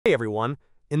Hey everyone,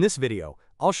 in this video,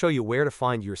 I'll show you where to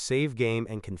find your save game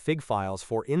and config files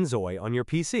for inZOI on your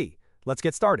PC. Let's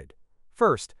get started.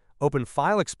 First, open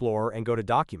File Explorer and go to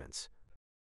Documents.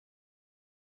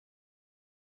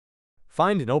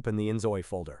 Find and open the inZOI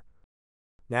folder.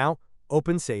 Now,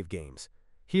 open Save Games.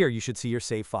 Here you should see your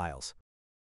save files.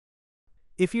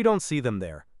 If you don't see them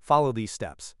there, follow these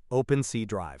steps. Open C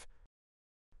drive.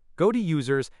 Go to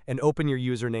Users and open your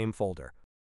username folder.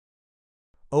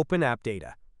 Open App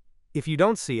Data. If you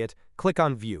don't see it, click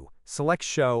on View, select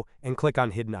Show, and click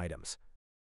on Hidden Items.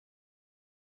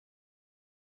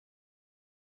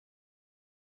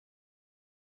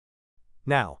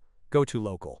 Now, go to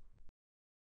Local.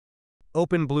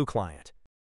 Open Blue Client.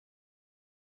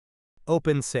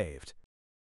 Open Saved.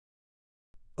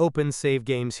 Open Save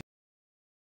Games.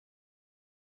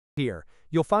 Here,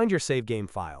 you'll find your save game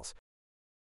files.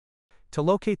 To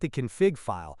locate the config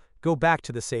file, go back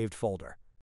to the saved folder.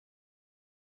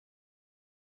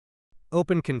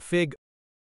 Open Config.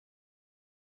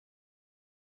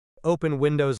 Open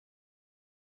Windows.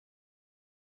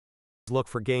 Look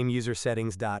for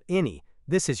GameUserSettings.ini.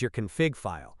 This is your config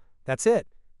file. That's it.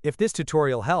 If this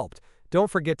tutorial helped,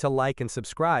 don't forget to like and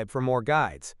subscribe for more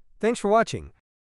guides. Thanks for watching.